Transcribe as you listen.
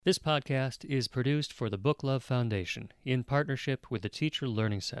This podcast is produced for the Book Love Foundation in partnership with the Teacher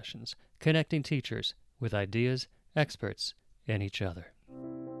Learning Sessions, connecting teachers with ideas, experts, and each other.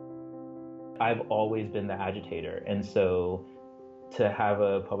 I've always been the agitator, and so to have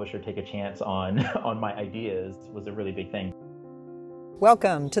a publisher take a chance on my ideas was a really big thing.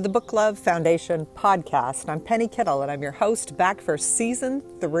 Welcome to the Book Love Foundation podcast. I'm Penny Kittle, and I'm your host back for Season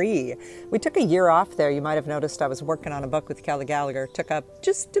 3. We took a year off there. You might have noticed I was working on a book with Kelly Gallagher. Took up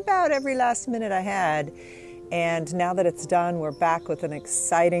just about every last minute I had. And now that it's done, we're back with an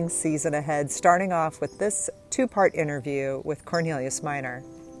exciting season ahead, starting off with this two-part interview with Cornelius Minor.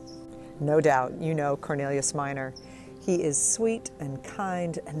 No doubt you know Cornelius Minor. He is sweet and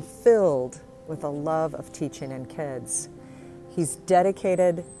kind and filled with a love of teaching and kids. He's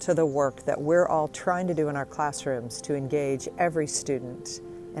dedicated to the work that we're all trying to do in our classrooms to engage every student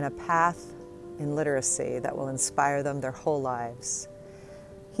in a path in literacy that will inspire them their whole lives.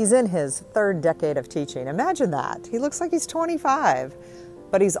 He's in his third decade of teaching. Imagine that. He looks like he's 25.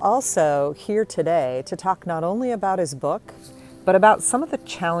 But he's also here today to talk not only about his book, but about some of the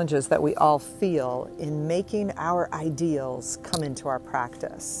challenges that we all feel in making our ideals come into our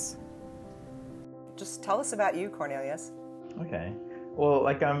practice. Just tell us about you, Cornelius. Okay. Well,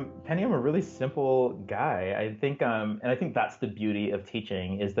 Penny, I'm a really simple guy. I think that's the beauty of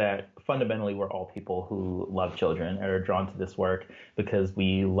teaching, is that fundamentally we're all people who love children and are drawn to this work because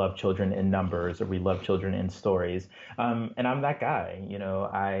we love children in numbers or we love children in stories. And I'm that guy. You know,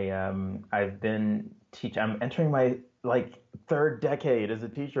 I've been I'm entering my third decade as a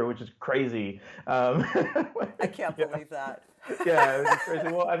teacher, which is crazy. I can't believe that. Yeah, it was crazy.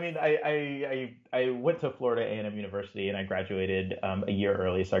 Well, I mean, I went to Florida A&M University and I graduated a year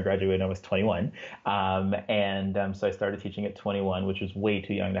early. So I graduated when I was 21. So I started teaching at 21, which was way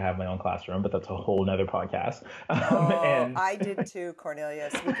too young to have my own classroom, but that's a whole nother podcast. I did too,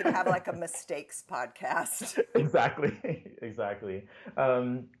 Cornelius. We could have like a mistakes podcast. Exactly.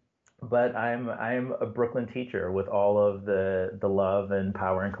 But I'm a Brooklyn teacher with all of the love and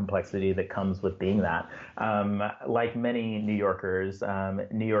power and complexity that comes with being that. Like many New Yorkers,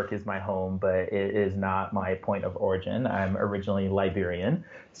 New York is my home, but it is not my point of origin. I'm originally Liberian,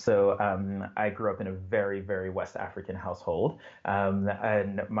 so I grew up in a very, very West African household.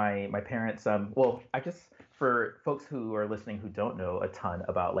 And my parents, for folks who are listening who don't know a ton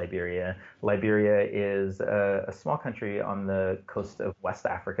about Liberia, Liberia is a small country on the coast of West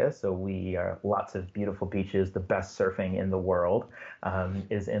Africa. So we are lots of beautiful beaches. The best surfing in the world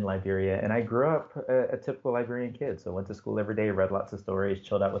is in Liberia. And I grew up a typical Liberian kid. So went to school every day, read lots of stories,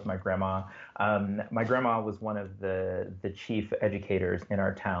 chilled out with my grandma. My grandma was one of the chief educators in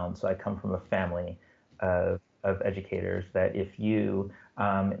our town. So I come from a family of educators that if you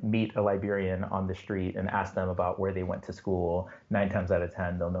meet a Liberian on the street and ask them about where they went to school, 9 times out of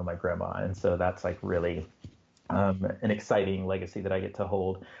 10, they'll know my grandma. And so that's really an exciting legacy that I get to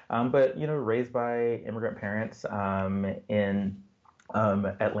hold. But, raised by immigrant parents in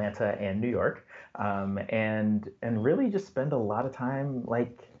Atlanta and New York, and really just spend a lot of time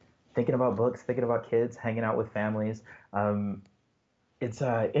thinking about books, thinking about kids, hanging out with families. It's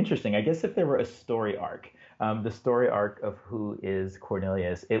interesting. I guess if there were a story arc, the story arc of who is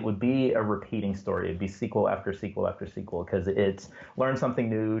Cornelius, it would be a repeating story. It'd be sequel after sequel after sequel, because it's learn something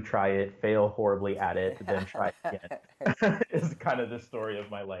new, try it, fail horribly at it, then try it again. Is kind of the story of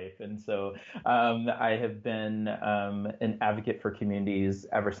my life. And so I have been an advocate for communities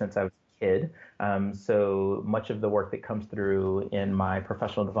ever since I was a kid. So much of the work that comes through in my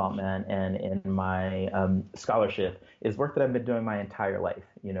professional development and in my scholarship is work that I've been doing my entire life.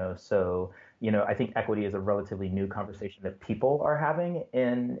 So I think equity is a relatively new conversation that people are having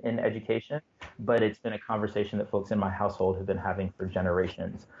in education, but it's been a conversation that folks in my household have been having for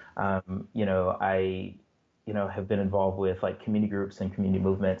generations. I have been involved with community groups and community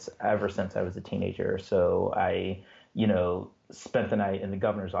movements ever since I was a teenager. So I spent the night in the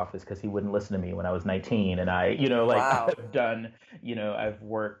governor's office because he wouldn't listen to me when I was 19. And Wow. I've done, I've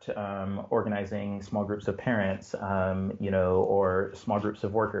worked organizing small groups of parents, or small groups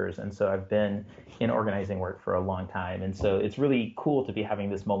of workers. And so I've been in organizing work for a long time. And so it's really cool to be having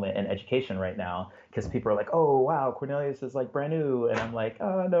this moment in education right now, because people are like, oh, wow, Cornelius is brand new. And I'm like,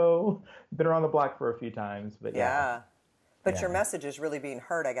 oh, no, been around the block for a few times. But yeah. But your message is really being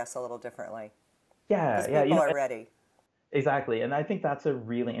heard, I guess, a little differently. Yeah. Because people are ready. Exactly. And I think that's a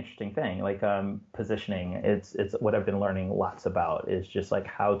really interesting thing, positioning. It's what I've been learning lots about, is just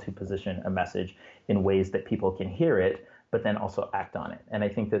how to position a message in ways that people can hear it, but then also act on it. And I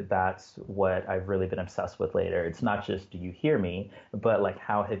think that that's what I've really been obsessed with later. It's not just, do you hear me, but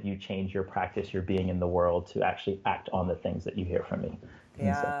how have you changed your practice, your being in the world to actually act on the things that you hear from me?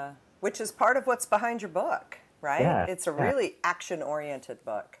 Yeah, which is part of what's behind your book, right? Yeah, It's a yeah. really action-oriented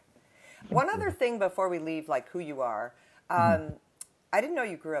book. One other thing before we leave, like who you are, I didn't know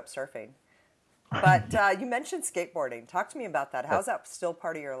you grew up surfing, but you mentioned skateboarding. Talk to me about that. How's that still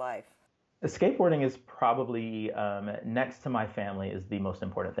part of your life? Skateboarding is probably next to my family is the most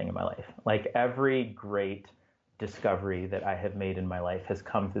important thing in my life. Like every great discovery that I have made in my life has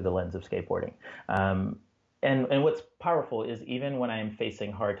come through the lens of skateboarding. And what's powerful is even when I am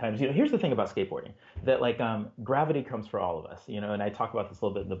facing hard times, here's the thing about skateboarding, that like gravity comes for all of us, and I talk about this a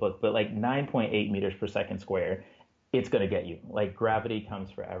little bit in the book, but like 9.8 meters per second square, it's going to get you. Like gravity comes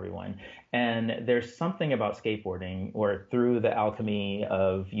for everyone. And there's something about skateboarding or through the alchemy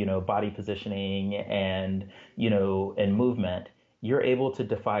of, body positioning and, and movement, you're able to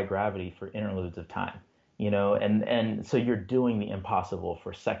defy gravity for interludes of time. And so you're doing the impossible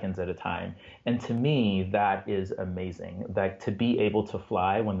for seconds at a time. And to me, that is amazing. That to be able to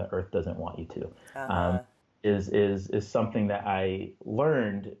fly when the earth doesn't want you to, is something that I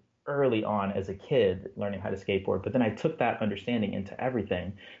learned early on as a kid, learning how to skateboard. But then I took that understanding into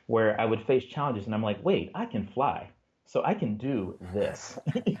everything, where I would face challenges and I'm like, wait, I can fly, so I can do this.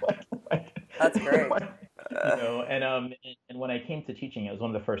 That's great. And when I came to teaching, it was one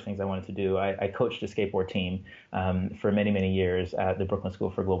of the first things I wanted to do. I coached a skateboard team for many, many years at the Brooklyn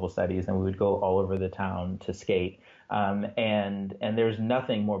School for Global Studies, and we would go all over the town to skate. And there's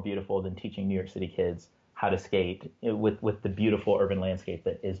nothing more beautiful than teaching New York City kids how to skate with the beautiful urban landscape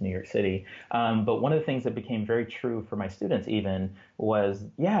that is New York City. But one of the things that became very true for my students even was,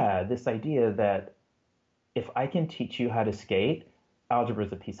 this idea that if I can teach you how to skate, algebra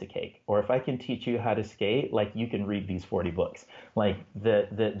is a piece of cake. Or if I can teach you how to skate, like you can read these 40 books. Like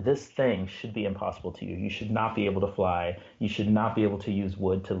this thing should be impossible to you. You should not be able to fly. You should not be able to use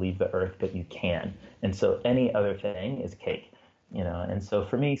wood to leave the earth, but you can. And so any other thing is cake. And so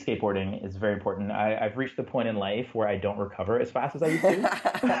for me, skateboarding is very important. I've reached the point in life where I don't recover as fast as I used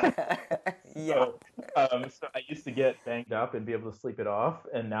to. So I used to get banged up and be able to sleep it off,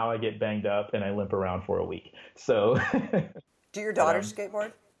 and now I get banged up and I limp around for a week. So Do your daughters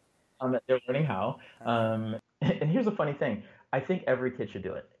skateboard? they're learning how. And here's a funny thing. I think every kid should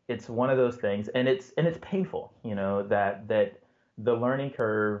do it. It's one of those things, and it's painful, that the learning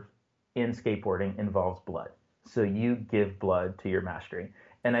curve in skateboarding involves blood. So you give blood to your mastery.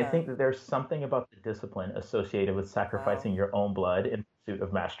 And I think that there's something about the discipline associated with sacrificing your own blood in pursuit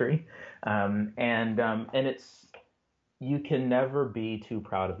of mastery. And it's, you can never be too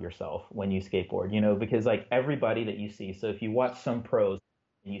proud of yourself when you skateboard, because like everybody that you see, so if you watch some pros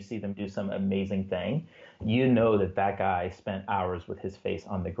and you see them do some amazing thing, that guy spent hours with his face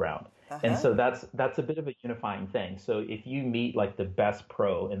on the ground. And so that's a bit of a unifying thing. So if you meet like the best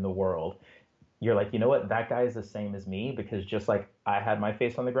pro in the world, you're like, that guy is the same as me, because just like I had my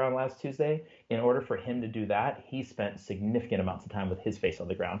face on the ground last Tuesday, in order for him to do that, he spent significant amounts of time with his face on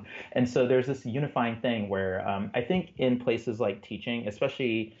the ground. And so there's this unifying thing where I think in places like teaching,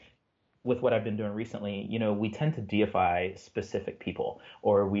 especially with what I've been doing recently, we tend to deify specific people,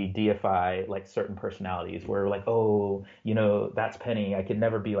 or we deify like certain personalities where we're like, oh, that's Penny. I could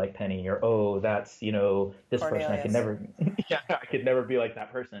never be like Penny. Or, oh, that's, this Cornelius. person. I could never, I could never be like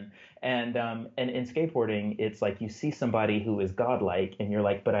that person. And in skateboarding, it's like you see somebody who is godlike and you're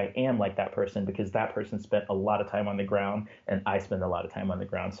like, but I am like that person because that person spent a lot of time on the ground and I spend a lot of time on the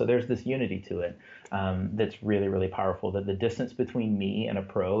ground. So there's this unity to it that's really, really powerful, that the distance between me and a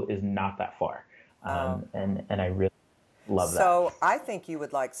pro is not that far. And I really love that. So I think you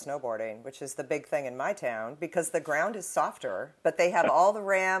would like snowboarding, which is the big thing in my town, because the ground is softer, but they have all the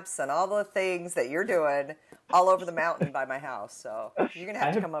ramps and all the things that you're doing all over the mountain by my house. So you're going to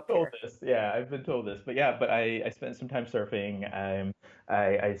have to come up here. Yeah, I've been told this. But I spent some time surfing.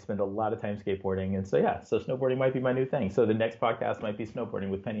 I spend a lot of time skateboarding. And so snowboarding might be my new thing. So the next podcast might be snowboarding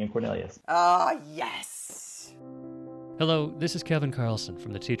with Penny and Cornelius. Oh, yes. Hello, this is Kevin Carlson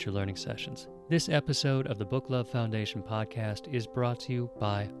from the Teacher Learning Sessions. This episode of the Book Love Foundation podcast is brought to you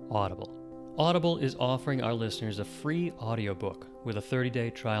by Audible. Audible is offering our listeners a free audiobook with a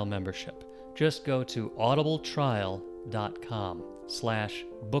 30-day trial membership. Just go to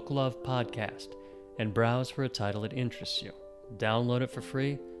audibletrial.com/booklovepodcast and browse for a title that interests you. Download it for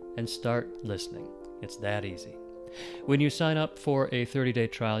free and start listening. It's that easy. When you sign up for a 30-day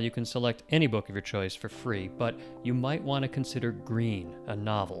trial, you can select any book of your choice for free, but you might want to consider Green, a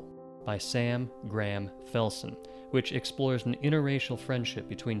novel by Sam Graham Felsen, which explores an interracial friendship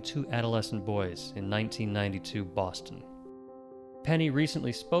between two adolescent boys in 1992 Boston. Penny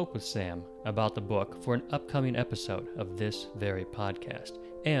recently spoke with Sam about the book for an upcoming episode of this very podcast,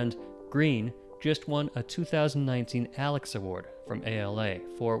 and Green just won a 2019 Alex Award from ALA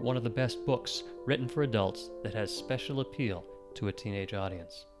for one of the best books written for adults that has special appeal to a teenage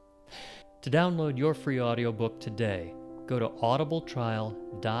audience. To download your free audiobook today, go to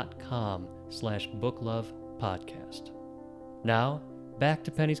audibletrial.com/booklovepodcast. Now, back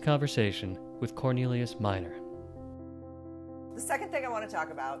to Penny's conversation with Cornelius Minor. The second thing I want to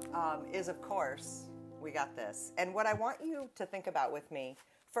talk about is, of course, we got this. And what I want you to think about with me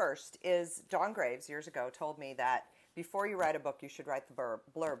first is Don Graves years ago told me that before you write a book, you should write the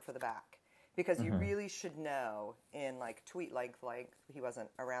blurb for the back. Because you really should know in like tweet length, he wasn't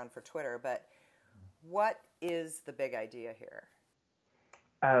around for Twitter, but what is the big idea here?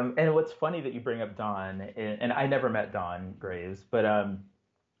 And what's funny that you bring up Don, and I never met Don Graves, but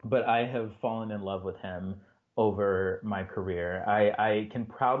I have fallen in love with him over my career. I can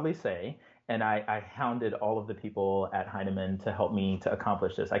proudly say, and I hounded all of the people at Heinemann to help me to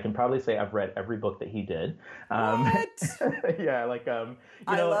accomplish this. I can probably say I've read every book that he did. What? Yeah,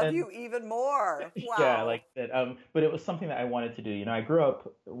 I love you even more. Wow. Yeah, like that. But it was something that I wanted to do. I grew up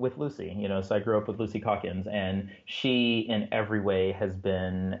with Lucy. So I grew up with Lucy Calkins, and she, in every way, has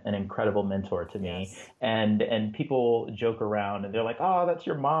been an incredible mentor to me. Yes. And people joke around, and they're like, "Oh, that's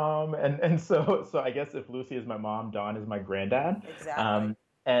your mom," and so I guess if Lucy is my mom, Don is my granddad. Exactly.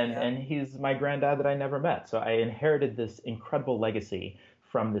 And he's my granddad that I never met. So I inherited this incredible legacy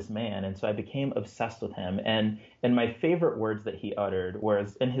from this man. And so I became obsessed with him. And my favorite words that he uttered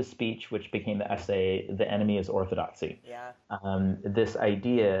was in his speech, which became the essay, "The Enemy is Orthodoxy." Yeah. This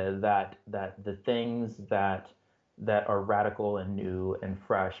idea that the things that are radical and new and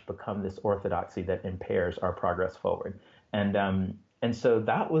fresh become this orthodoxy that impairs our progress forward. And so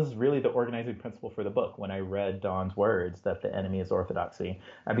that was really the organizing principle for the book. When I read Don's words that the enemy is orthodoxy,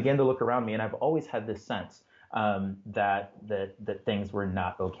 I began to look around me, and I've always had this sense that things were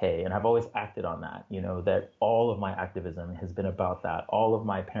not okay, and I've always acted on that. That all of my activism has been about that. All of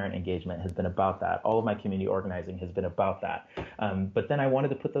my parent engagement has been about that. All of my community organizing has been about that. But then I wanted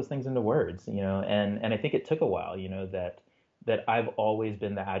to put those things into words. And I think it took a while. That I've always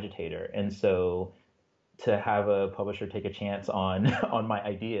been the agitator, and so to have a publisher take a chance on my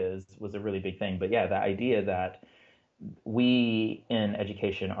ideas was a really big thing. But yeah, the idea that we in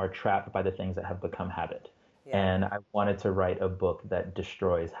education are trapped by the things that have become habit. Yeah. And I wanted to write a book that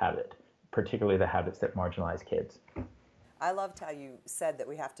destroys habit, particularly the habits that marginalize kids. I loved how you said that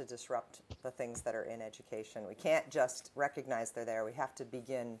we have to disrupt the things that are in education. We can't just recognize they're there. We have to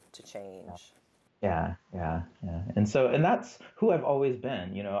begin to change. Yeah. And that's who I've always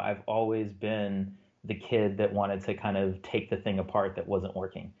been. I've always been the kid that wanted to kind of take the thing apart that wasn't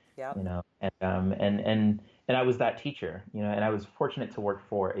working. Yeah. And I was that teacher, and I was fortunate to work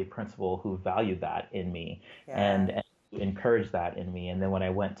for a principal who valued that in me. Yeah. and encouraged that in me. And then when I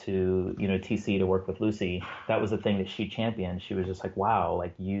went to, TC to work with Lucy, that was the thing that she championed. She was just like, wow,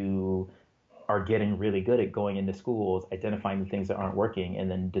 like you are getting really good at going into schools, identifying the things that aren't working,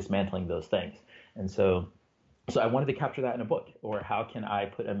 and then dismantling those things. And so I wanted to capture that in a book, or how can I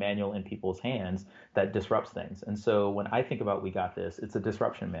put a manual in people's hands that disrupts things? And so when I think about We Got This, it's a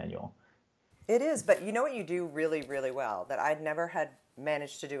disruption manual. It is, but you know what you do really, really well that I'd never had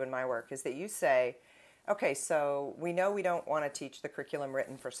managed to do in my work is that you say, okay, so we know we don't want to teach the curriculum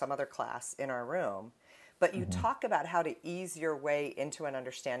written for some other class in our room, but you talk about how to ease your way into an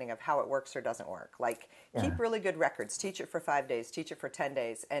understanding of how it works or doesn't work. Like, keep really good records, teach it for 5 days, teach it for 10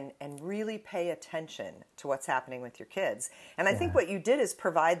 days, and really pay attention to what's happening with your kids. And I think what you did is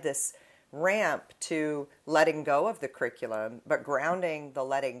provide this ramp to letting go of the curriculum, but grounding the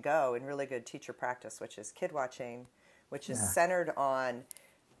letting go in really good teacher practice, which is kid watching, which is centered on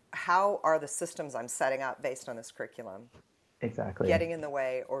how are the systems I'm setting up based on this curriculum getting in the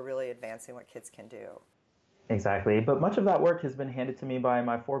way or really advancing what kids can do. Exactly. But much of that work has been handed to me by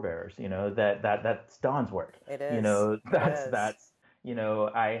my forebears, that's Don's work. It is. That's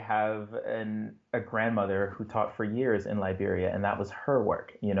I have a grandmother who taught for years in Liberia, and that was her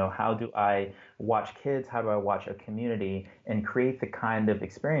work. How do I watch kids? How do I watch a community and create the kind of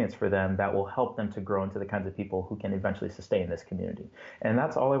experience for them that will help them to grow into the kinds of people who can eventually sustain this community? And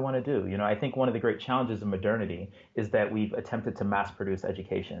that's all I want to do. I think one of the great challenges of modernity is that we've attempted to mass produce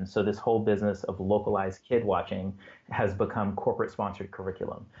education. So this whole business of localized kid watching has become corporate sponsored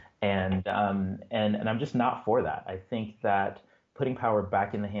curriculum. And I'm just not for that. I think that putting power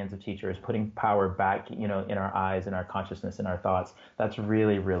back in the hands of teachers, putting power back, in our eyes, in our consciousness, in our thoughts, that's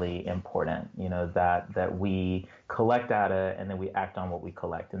really, really important, that we collect data and then we act on what we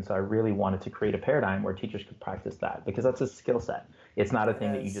collect. And so I really wanted to create a paradigm where teachers could practice that, because that's a skill set. It's not a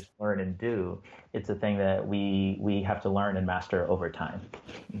thing that you just learn and do. It's a thing that we have to learn and master over time.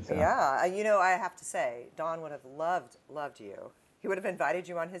 So. Yeah, I have to say, Don would have loved you. He would have invited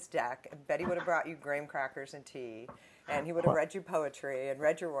you on his deck, and Betty would have brought you graham crackers and tea, and he would have read you poetry and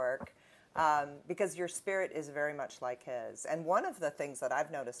read your work, because your spirit is very much like his. And one of the things that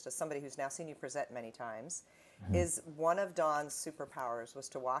I've noticed as somebody who's now seen you present many times is one of Don's superpowers was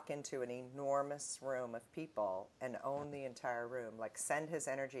to walk into an enormous room of people and own the entire room, like send his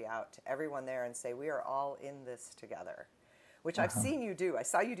energy out to everyone there and say, we are all in this together. Which I've seen you do. I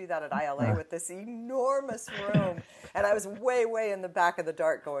saw you do that at ILA with this enormous room. And I was way, way in the back of the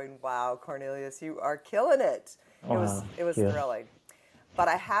dark going, wow, Cornelius, you are killing it. It was thrilling. But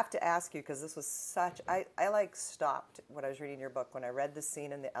I have to ask you, because this was I stopped when I was reading your book, when I read the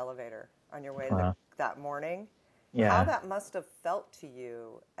scene in the elevator on your way to that morning. Yeah. How that must have felt to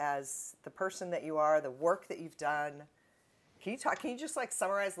you as the person that you are, the work that you've done. Can you just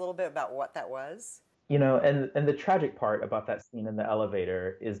summarize a little bit about what that was? And the tragic part about that scene in the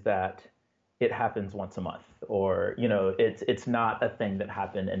elevator is that it happens once a month, or, it's not a thing that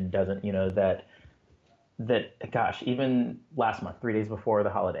happened and doesn't, that, gosh, even last month, 3 days before the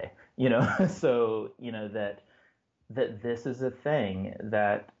holiday, so, that this is a thing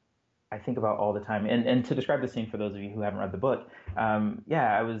that I think about all the time. And to describe the scene for those of you who haven't read the book,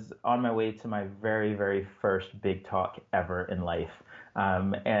 I was on my way to my very, very first big talk ever in life.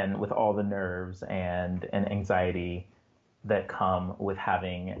 And with all the nerves and anxiety that come with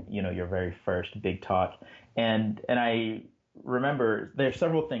having, your very first big talk. And I remember there's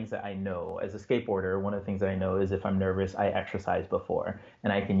several things that I know as a skateboarder. One of the things that I know is if I'm nervous, I exercise before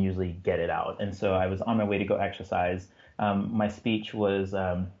and I can usually get it out. And so I was on my way to go exercise. My speech was,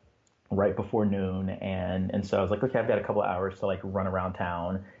 right before noon. And so I was like, okay, I've got a couple of hours to run around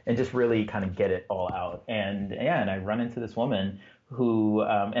town and just really kind of get it all out. And I run into this woman who,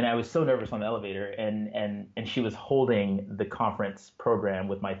 and I was so nervous on the elevator, and she was holding the conference program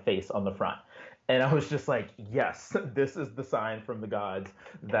with my face on the front. And I was just like, yes, this is the sign from the gods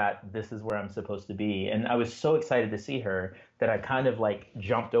that this is where I'm supposed to be. And I was so excited to see her that I kind of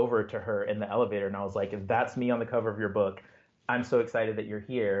jumped over to her in the elevator, and I was like, that's me on the cover of your book. I'm so excited that you're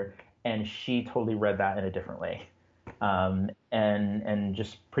here. And she totally read that in a different way, and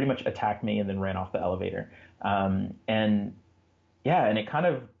just pretty much attacked me and then ran off the elevator. And it kind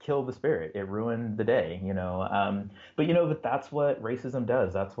of killed the spirit. It ruined the day, but that's what racism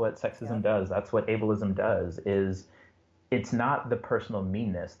does. That's what sexism does. That's what ableism does. Is it's not the personal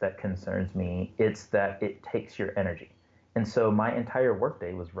meanness that concerns me. It's that it takes your energy. And so my entire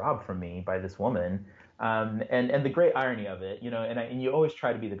workday was robbed from me by this woman. And the great irony of it, and you always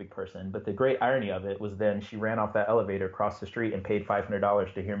try to be the big person, but the great irony of it was then she ran off that elevator, across the street, and paid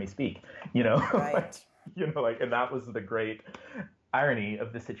 $500 to hear me speak, Right. And that was the great irony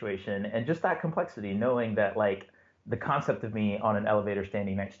of the situation. And just that complexity, knowing that the concept of me on an elevator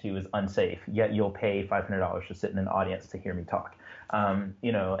standing next to you is unsafe, yet you'll pay $500 to sit in an audience to hear me talk,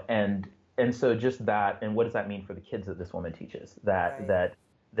 and so just that, and what does that mean for the kids that this woman teaches,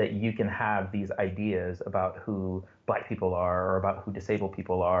 that you can have these ideas about who Black people are, or about who disabled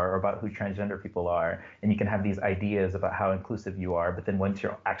people are, or about who transgender people are, and you can have these ideas about how inclusive you are, but then once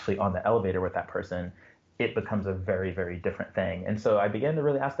you're actually on the elevator with that person, it becomes a very, very different thing. And so I began to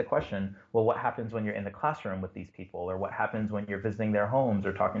really ask the question, well, what happens when you're in the classroom with these people, or what happens when you're visiting their homes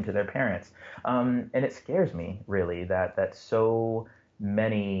or talking to their parents? And it scares me, really, that so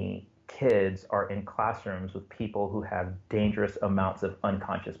many kids are in classrooms with people who have dangerous amounts of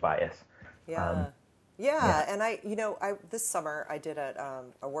unconscious bias. And I this summer I did a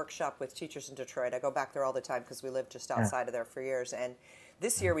workshop with teachers in Detroit. I go back there all the time because we lived just outside of there for years. And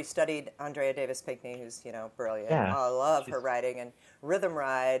this year we studied Andrea Davis Pinckney, who's brilliant. Yeah. I love her writing. And Rhythm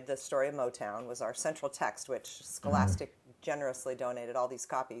Ride, the story of Motown, was our central text, which Scholastic generously donated all these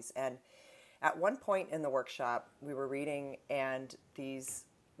copies. And at one point in the workshop, we were reading, and these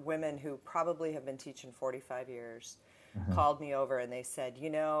women who probably have been teaching 45 years called me over, and they said,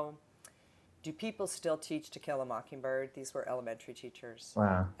 do people still teach To Kill a Mockingbird? These were elementary teachers.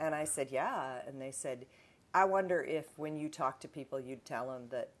 Wow. And I said, yeah. And they said, I wonder if when you talk to people, you'd tell them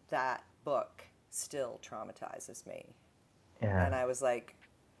that book still traumatizes me. Yeah. And I was like,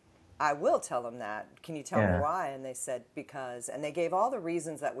 I will tell them that. Can you tell me why? And they said, because. And they gave all the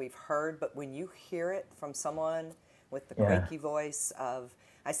reasons that we've heard, but when you hear it from someone with the quaky voice of,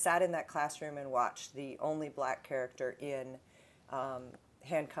 I sat in that classroom and watched the only Black character in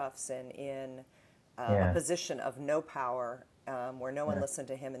handcuffs and in a Yeah. position of no power, where no one Yeah. listened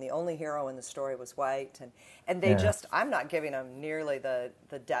to him, and the only hero in the story was white. And they Yeah. just, I'm not giving them nearly the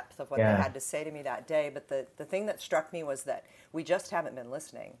depth of what they Yeah. had to say to me that day, but the thing that struck me was that we just haven't been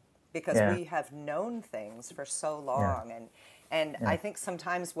listening because Yeah. we have known things for so Yeah. long. And Yeah. I think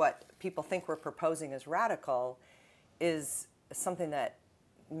sometimes what people think we're proposing as radical is something that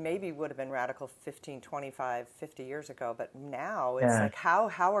maybe would have been radical 15, 25, 50 years ago, but now it's Yeah. like,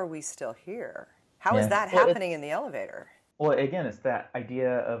 how are we still here? How is Yeah. that Well, happening in the elevator? well, again, it's that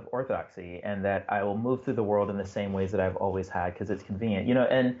idea of orthodoxy and that I will move through the world in the same ways that I've always had because it's convenient,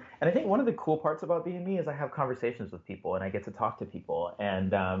 and I think one of the cool parts about being me is I have conversations with people and I get to talk to people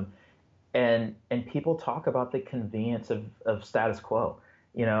and people talk about the convenience of status quo.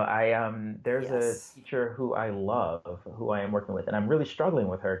 There's a Yes. teacher who I love, who I am working with, and I'm really struggling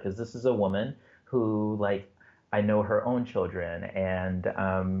with her because this is a woman who, like, I know her own children, and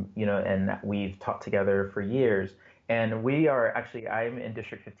we've taught together for years. And we are actually, I'm in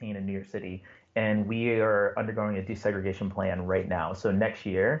District 15 in New York City, and we are undergoing a desegregation plan right now. So next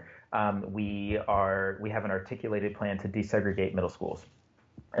year, we have an articulated plan to desegregate middle schools.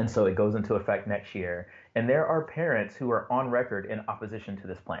 And so it goes into effect next year. And there are parents who are on record in opposition to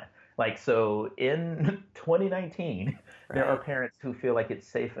this plan. Like, so in 2019, there are Right. parents who feel like it's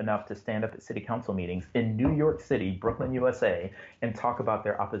safe enough to stand up at city council meetings in New York City, Brooklyn, USA, and talk about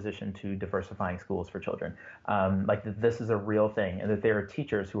their opposition to diversifying schools for children. Like, this is a real thing, and that there are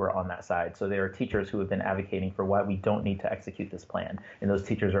teachers who are on that side. So there are teachers who have been advocating for why we don't need to execute this plan. And those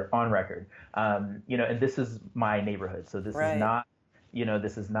teachers are on record. And this is my neighborhood. So Right.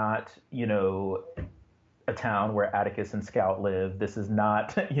 this is not, a town where Atticus and Scout live. This is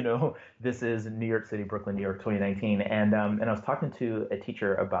not, this is New York City, Brooklyn, New York, 2019. And I was talking to a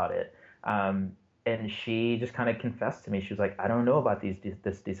teacher about it. And she just kind of confessed to me. She was like, I don't know about this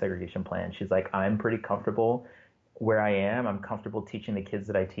desegregation plan. She's like, I'm pretty comfortable where I am. I'm comfortable teaching the kids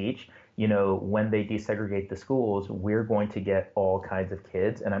that I teach. When they desegregate the schools, we're going to get all kinds of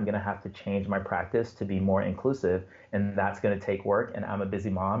kids, and I'm going to have to change my practice to be more inclusive, and that's going to take work, and I'm a busy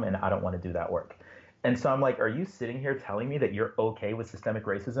mom, and I don't want to do that work. And so I'm like, are you sitting here telling me that you're okay with systemic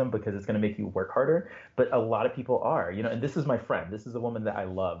racism because it's going to make you work harder? But a lot of people are, and this is my friend. This is a woman that I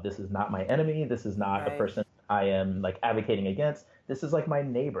love. This is not my enemy. This is not a Right. person I am like advocating against. This is like my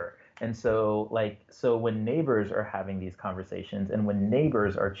neighbor. And so when neighbors are having these conversations and when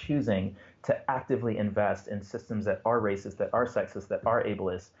neighbors are choosing to actively invest in systems that are racist, that are sexist, that are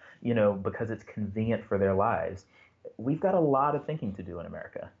ableist, because it's convenient for their lives, we've got a lot of thinking to do in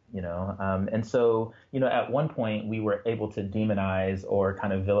America. And so, at one point we were able to demonize or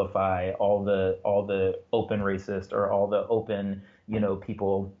kind of vilify all the open racist or all the open,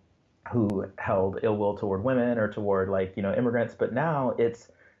 people who held ill will toward women or toward immigrants. But now it's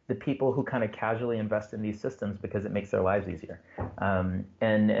the people who kind of casually invest in these systems because it makes their lives easier.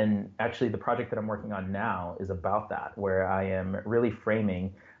 And actually the project that I'm working on now is about that, where I am really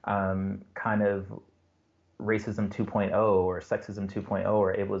framing kind of racism 2.0 or sexism 2.0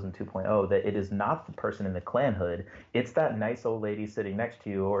 or ableism 2.0, that it is not the person in the Klan hood, it's that nice old lady sitting next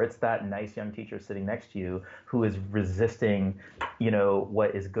to you, or it's that nice young teacher sitting next to you who is resisting,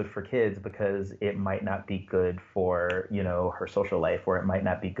 what is good for kids because it might not be good for, her social life, or it might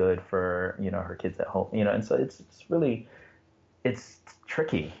not be good for, her kids at home, and so it's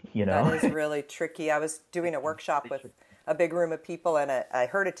tricky, That is really tricky. I was doing a workshop with a big room of people, and I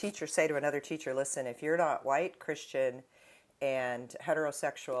heard a teacher say to another teacher, listen, if you're not white, Christian, and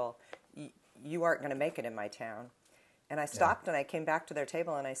heterosexual, you aren't going to make it in my town. And I stopped and I came back to their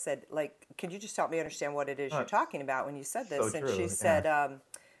table and I said, could you just help me understand what it is you're talking about when you said this? So And true, she yeah. said,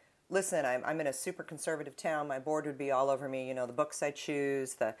 listen, I'm in a super conservative town. My board would be all over me, the books I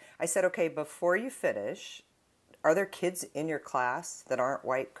choose. I said, okay, before you finish, are there kids in your class that aren't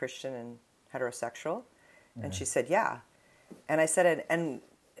white, Christian, and heterosexual? Yeah. And she said, yeah. And I said, and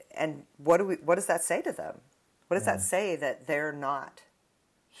what does that say to them? What does that say that they're not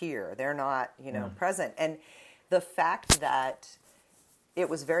here? They're not, present. And the fact that it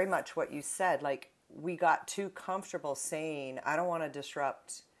was very much what you said, like we got too comfortable saying, I don't want to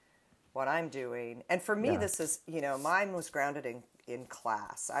disrupt what I'm doing. And for me, this is, mine was grounded in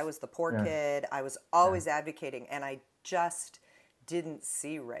class. I was the poor kid. I was always advocating, and I just didn't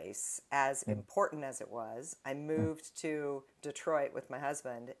see race as important as it was. I moved to Detroit with my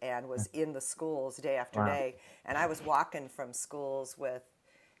husband and was in the schools day after day. And I was walking from schools with,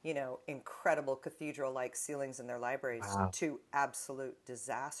 incredible cathedral-like ceilings in their libraries to absolute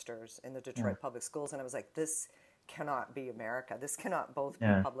disasters in the Detroit public schools. And I was like, this cannot be America. This cannot both be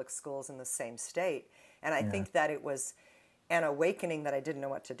public schools in the same state. And I think that it was and awakening that I didn't know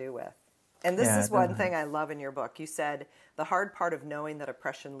what to do with. And this is one thing I love in your book. You said the hard part of knowing that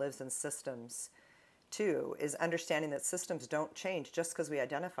oppression lives in systems, too, is understanding that systems don't change just because we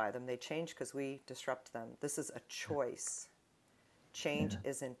identify them. They change because we disrupt them. This is a choice. Change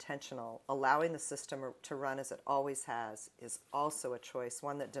is intentional. Allowing the system to run as it always has is also a choice,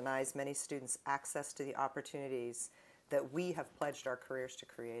 one that denies many students access to the opportunities that we have pledged our careers to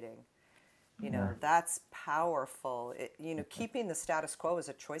creating. You know, that's powerful. Keeping the status quo is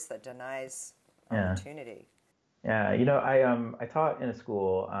a choice that denies opportunity. Yeah, I taught in a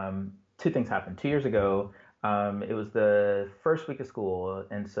school. Two things happened. 2 years ago, it was the first week of school,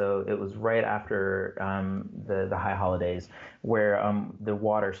 and so it was right after the high holidays, where the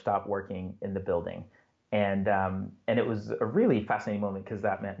water stopped working in the building, and it was a really fascinating moment because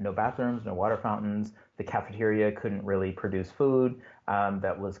that meant no bathrooms, no water fountains. The cafeteria couldn't really produce food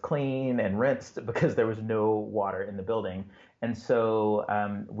that was clean and rinsed because there was no water in the building. And so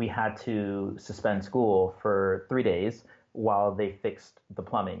we had to suspend school for 3 days while they fixed the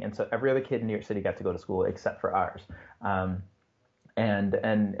plumbing. And so every other kid in New York City got to go to school except for ours.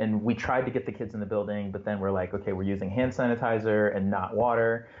 And we tried to get the kids in the building, but then we're like, okay, we're using hand sanitizer and not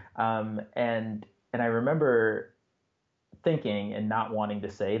water. And I remember thinking and not wanting to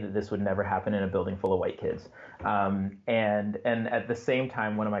say that this would never happen in a building full of white kids. And at the same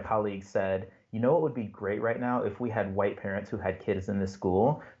time, one of my colleagues said, you know what would be great right now if we had white parents who had kids in this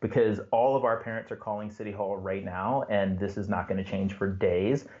school, because all of our parents are calling City Hall right now, and this is not going to change for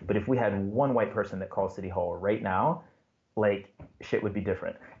days. But if we had one white person that calls City Hall right now, like shit would be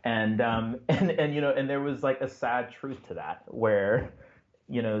different. And there was like a sad truth to that, where,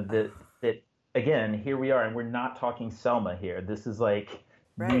 that again, here we are, and we're not talking Selma here. This is like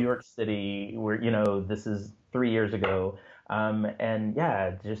New York City, where, this is 3 years ago.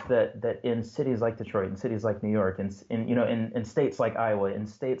 Just that in cities like Detroit, in cities like New York, and in states like Iowa, in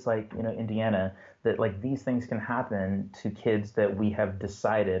states like, Indiana, that like these things can happen to kids that we have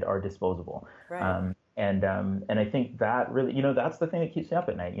decided are disposable. Right. And I think that really, that's the thing that keeps me up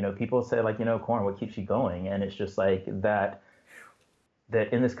at night. People say like, Corn, what keeps you going? And it's just like that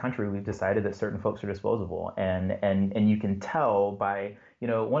in this country, we've decided that certain folks are disposable. And you can tell by,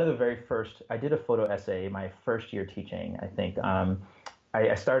 one of the very first, I did a photo essay my first year teaching, I think.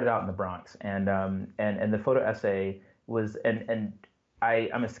 I started out in the Bronx, and the photo essay was, I'm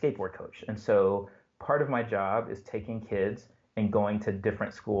a skateboard coach. And so part of my job is taking kids and going to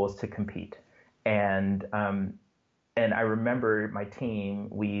different schools to compete. And I remember my team,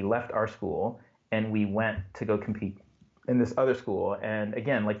 we left our school and we went to go compete in this other school. And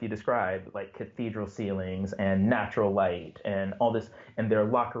again, like you described, like cathedral ceilings and natural light and all this, and their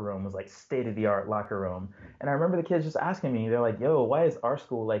locker room was like state-of-the-art locker room. And I remember the kids just asking me, they're like, yo, why is our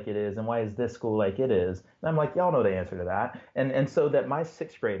school like it is? And why is this school like it is? And I'm like, y'all know the answer to that. And so that my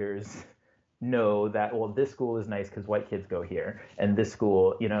sixth graders know that, well, this school is nice because white kids go here, and this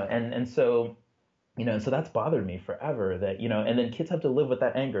school, and so, so that's bothered me forever, that, and then kids have to live with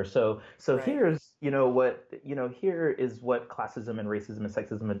that anger. So right. Here's, here is what classism and racism and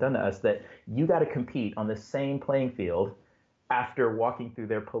sexism have done to us, that you got to compete on the same playing field after walking through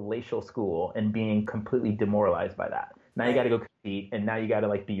their palatial school and being completely demoralized by that. Now you got to go compete, and now you got to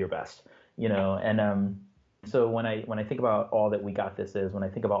like be your best, and so when I think about all that We Got This is, when I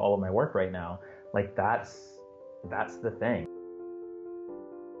think about all of my work right now, like that's the thing.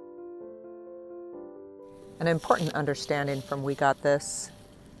 An important understanding from We Got This,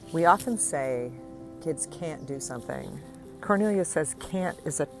 we often say kids can't do something. Cornelius says can't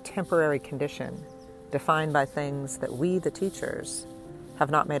is a temporary condition defined by things that we, the teachers, have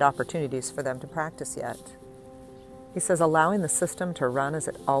not made opportunities for them to practice yet. He says allowing the system to run as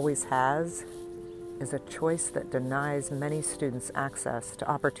it always has is a choice that denies many students access to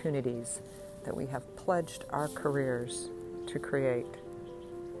opportunities that we have pledged our careers to create.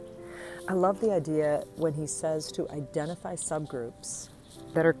 I love the idea when he says to identify subgroups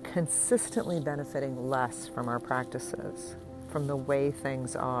that are consistently benefiting less from our practices, from the way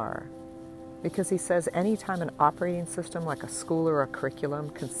things are. Because he says anytime an operating system like a school or a curriculum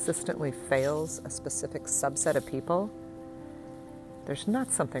consistently fails a specific subset of people, there's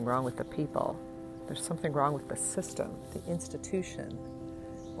not something wrong with the people. There's something wrong with the system, the institution,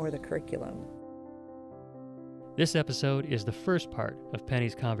 or the curriculum. This episode is the first part of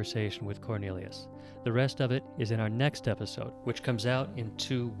Penny's conversation with Cornelius. The rest of it is in our next episode, which comes out in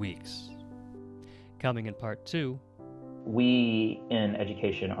 2 weeks. Coming in part 2, we in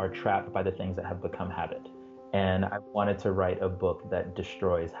education are trapped by the things that have become habit. And I wanted to write a book that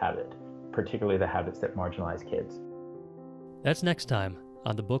destroys habit, particularly the habits that marginalize kids. That's next time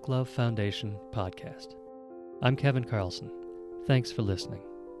on the Book Love Foundation podcast. I'm Kevin Carlson. Thanks for listening.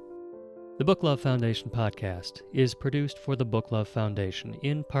 The Book Love Foundation podcast is produced for the Book Love Foundation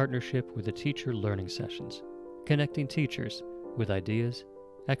in partnership with the Teacher Learning Sessions, connecting teachers with ideas,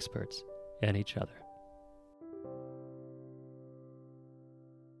 experts, and each other.